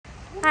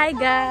Hi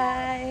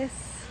guys!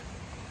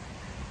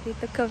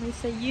 Dito kami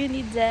sa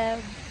Unideb.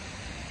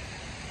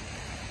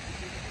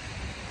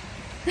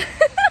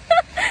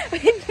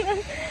 Wait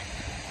lang.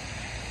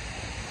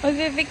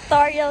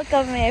 Magbe-victorial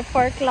kami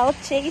for cloud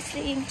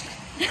chasing.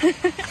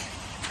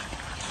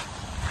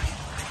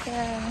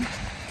 Yan.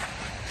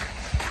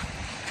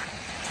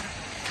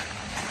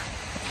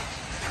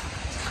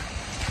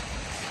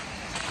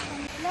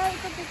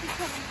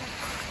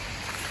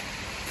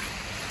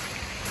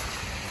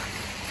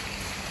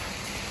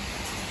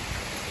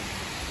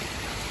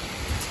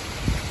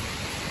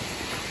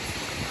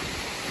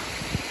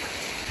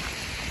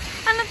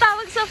 Ano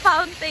tawag sa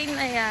fountain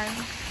na yan?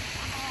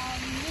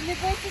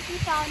 University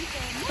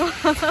fountain.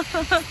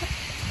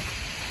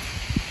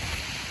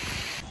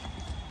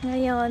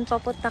 Ngayon,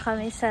 papunta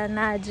kami sa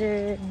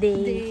Najer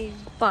Day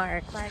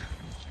Park.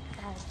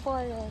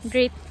 Forest.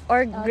 Great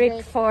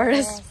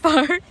Forest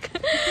Park.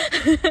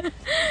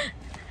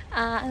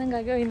 Anong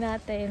gagawin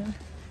natin?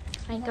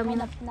 Kain kami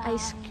ng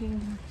ice cream.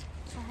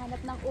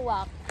 Hanap ng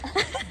uwak.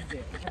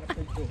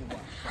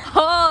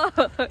 Oh!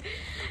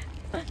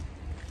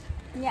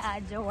 Niya,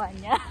 jowa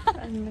niya.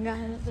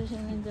 Naghahanap na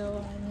siya ng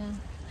jowa niya.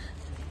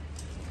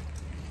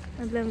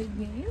 Naglamig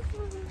ngayon.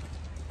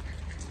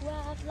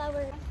 Wow,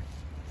 flower.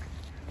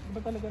 Iba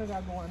talaga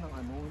nagagawa ng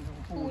ano, ng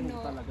puno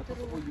talaga.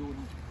 Totoo yun.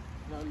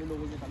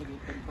 Naluluwa niya talaga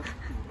yung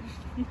temperature.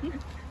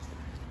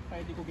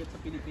 Kaya di ko get sa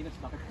Pilipinas,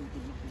 bakit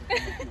puno?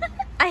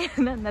 Ayan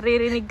na,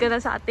 naririnig ko na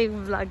sa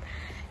ating vlog.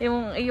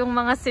 Yung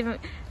mga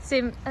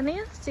ano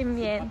yun?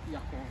 Simyen.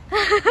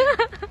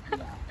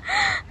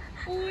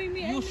 Uy,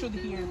 may You should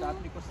hear that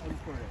because I'm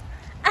correct.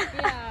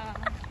 Yeah.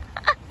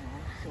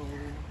 So,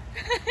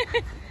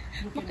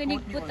 you can Makinig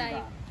quote me po on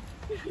tayo. that.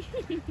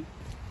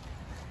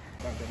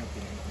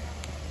 Gaganapin.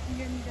 Ang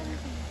ganda.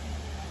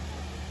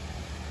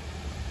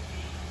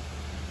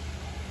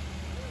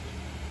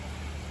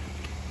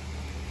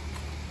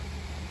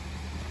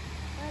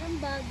 Parang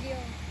Baguio.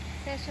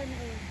 Session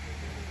A.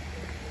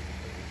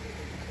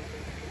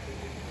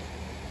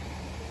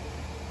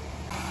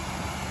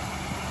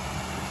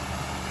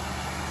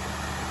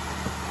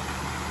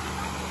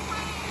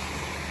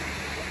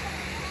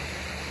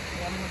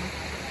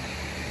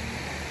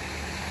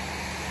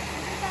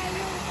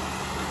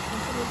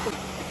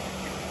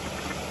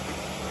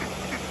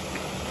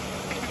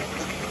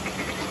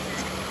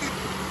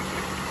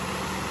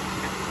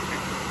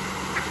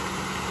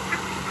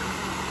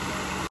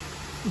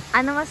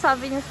 Ano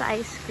masabi niyo sa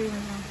ice cream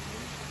niyo?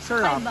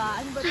 Sarap.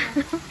 Ano ba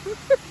ito?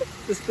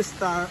 This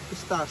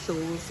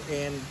pistachios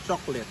and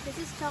chocolate. This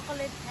is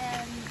chocolate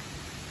and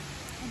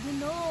I don't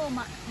know,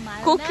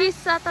 malna? Cookies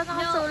ata No,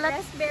 nakasulat.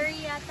 raspberry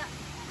yata.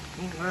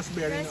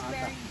 Raspberry na ata.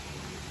 Raspberry.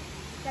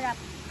 Sarap.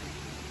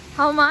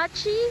 How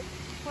much?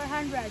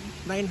 400.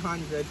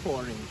 900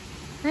 foreign.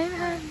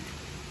 900.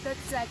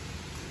 That's like,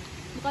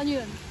 bukan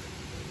yun.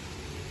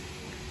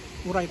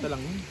 Muray ta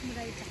lang yun.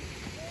 Muray siya.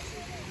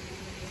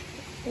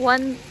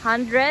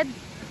 100?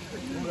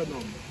 Yung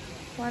ganun.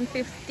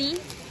 150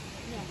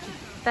 Yeah.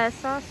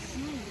 pesos?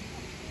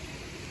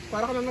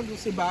 Para ka lang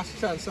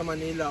nag-Sebastian sa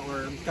Manila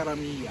or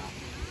Caramiya.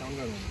 Ang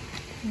ganun.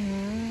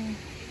 Hmm.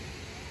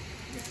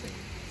 The same.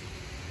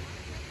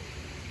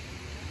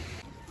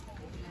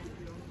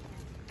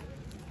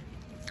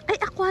 Ay,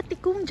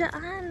 aquaticum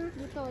dyan.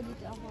 Dito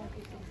ako.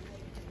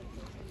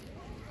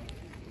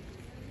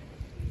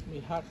 May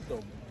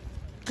hotdog.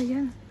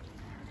 Ayan.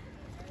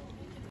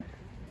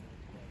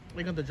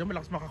 May ganda dyan.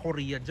 Malakas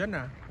maka-Korea dyan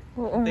ah.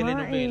 Oo nga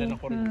Telenovela eh. ng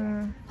Korea.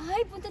 Hmm.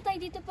 Ay, punta tayo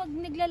dito pag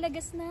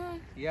naglalagas na.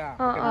 Yeah.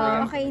 Oo. ganda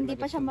yan. Okay, hindi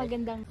pa siya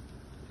magandang.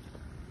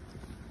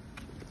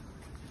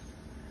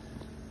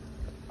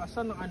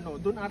 Asan ang ano?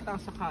 Doon ata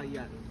ang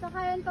sakayan.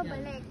 Sakayan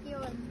pabalik,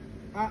 yun.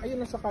 Ayun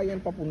ang sakayan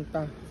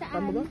papunta. Saan?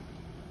 Tama ba?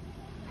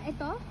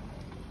 Ito?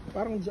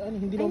 Parang dyan.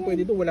 Hindi naman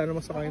pwede doon. Wala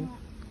namang sakayan.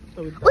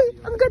 Tawid Uy,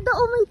 ang ganda.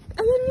 Oh,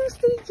 ayan yung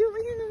stadium.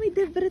 Ayan, may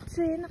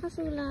Debrecen.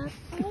 Nakasulat.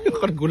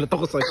 Nakagulat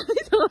ako sa'yo.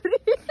 Sorry.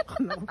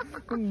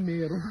 Kung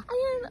meron.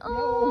 Ayan, Oo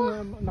oh. nga,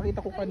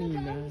 nakita ko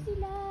kanina.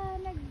 Sila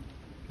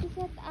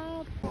nag-set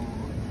up.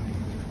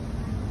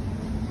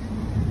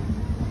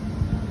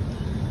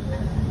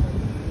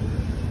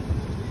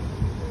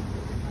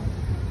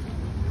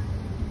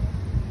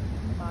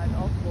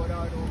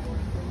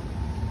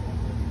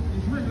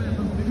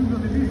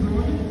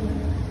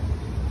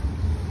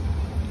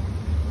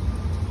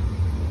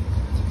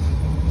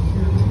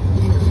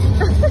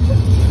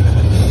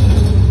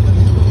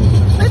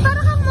 Ay,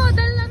 parang kang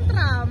model ng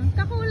tram.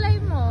 Kakulay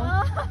mo.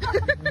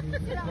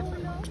 Sila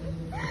ulo.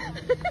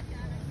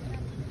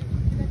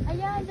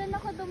 Ayan, dyan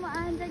ako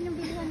dumaan. Dyan yung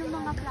bilihan ng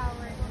mga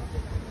flowers.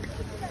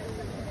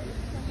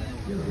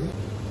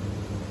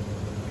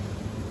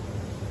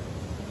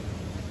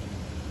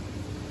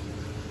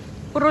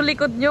 Puro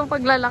likod niyo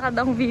paglalakad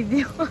ang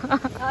video.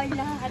 Ay,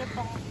 harap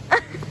ako.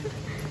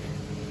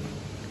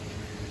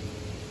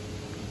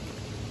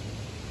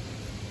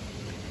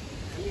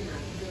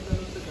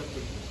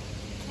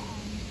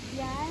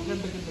 Yan.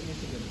 Ganda-ganda niya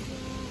sa ganda.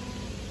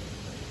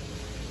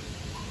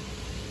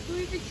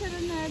 Uy, picture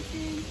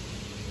natin.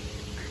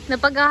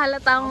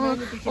 Napaghahalata mo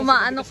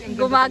umaano,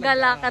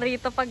 gumagala ka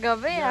rito pag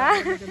gabi, ha?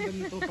 Ang ganda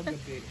nito pag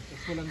gabi.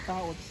 Tapos walang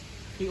tao.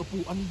 May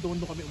upuan doon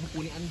kami umupo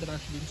ni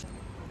Andras din.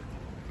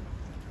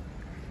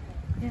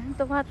 Yan,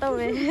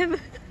 tumatawid.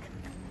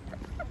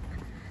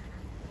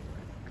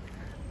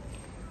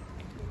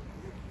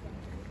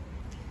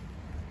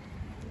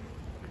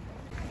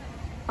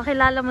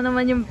 Pakilala mo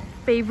naman yung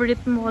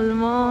favorite mall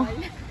mo.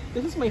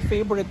 This is my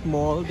favorite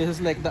mall. This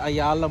is like the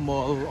Ayala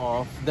Mall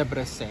of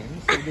Debrecen.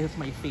 So this is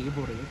my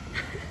favorite.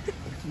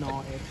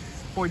 No,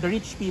 it's for the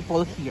rich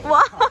people here.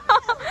 Wow!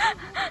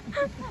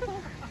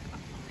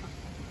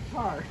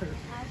 Char.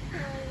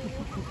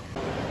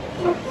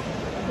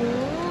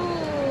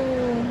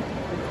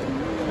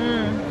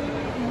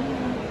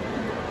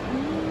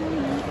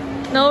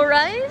 No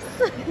rice?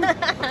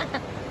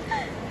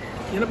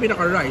 Yan ang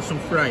pinaka-rice,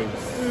 yung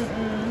fries.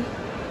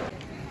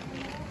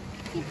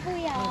 Si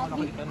Kuya.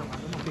 Nakakita ng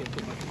ano, mabento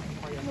ba?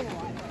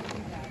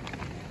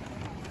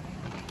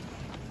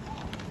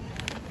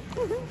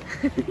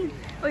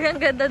 Uy, ang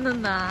ganda nun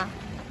na.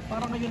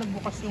 Parang ngayon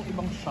nagbukas yung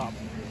ibang shop.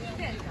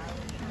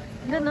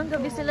 Ganun,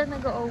 gabi sila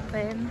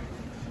nag-open.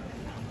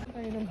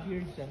 Tayo ng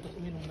beer dyan, tapos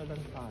uminom na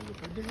lang tayo.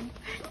 Pwede rin.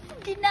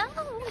 Hindi na.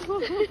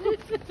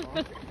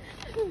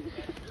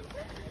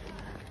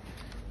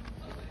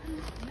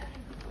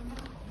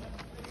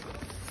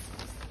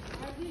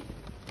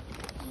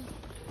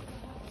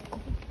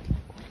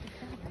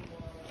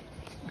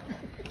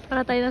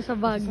 Para tayo na sa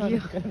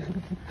Baguio.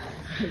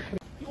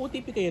 Yung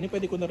OTP kayo,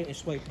 pwede ko na rin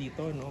i-swipe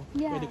dito, no?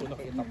 Yeah. Pwede ko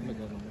na i-tap na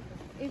gano'n.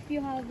 If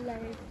you have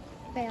like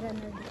pera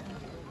na din.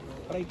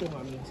 Try ko nga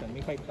minsan,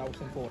 may 5,000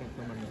 forint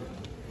naman doon.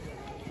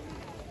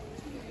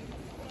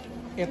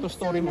 Eto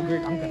story mo,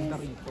 girl, ang ganda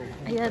rito.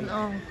 Ayan,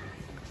 oh.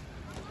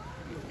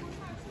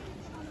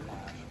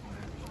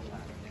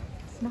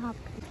 Snap.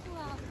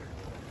 Wow.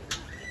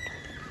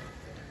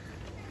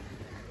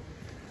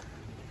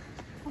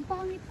 Ang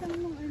pangit lang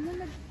nung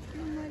ano,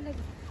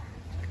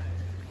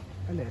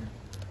 Alin?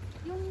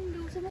 yung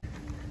lusa na.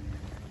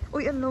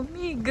 Uy, ang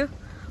lamig.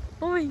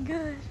 Oh my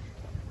gosh.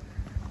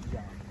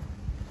 Yeah.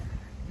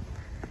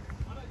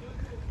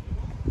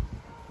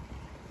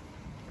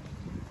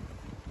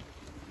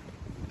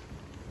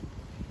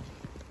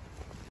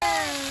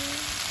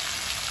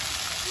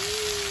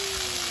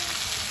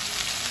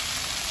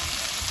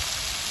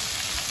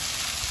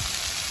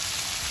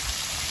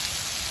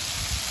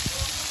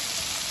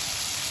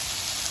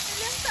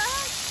 Ayan,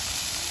 taas.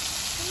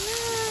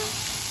 Ayan.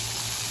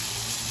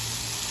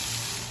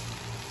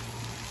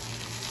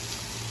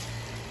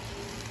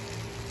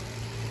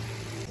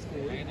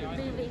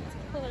 Baby, it's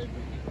cold.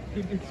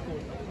 It's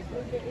cold.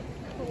 It's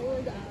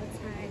cold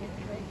outside.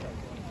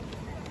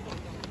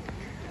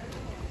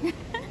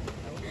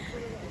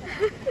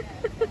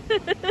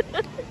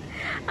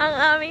 Ang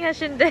aming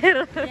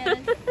hasyendero.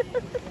 Yes.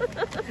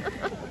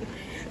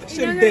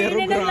 Shendero,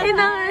 grabe.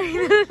 Inangay.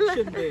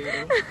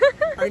 Shendero.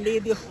 Our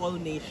Lady of All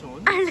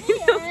Nations. Yes.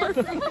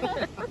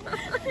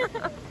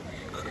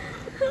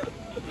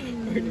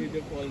 Our Lady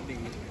of All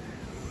Nations.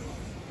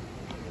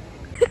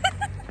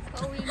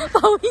 Pauwi na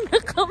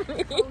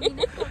kami. Pauwi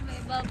na kami.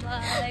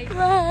 Bye-bye.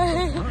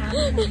 Bye.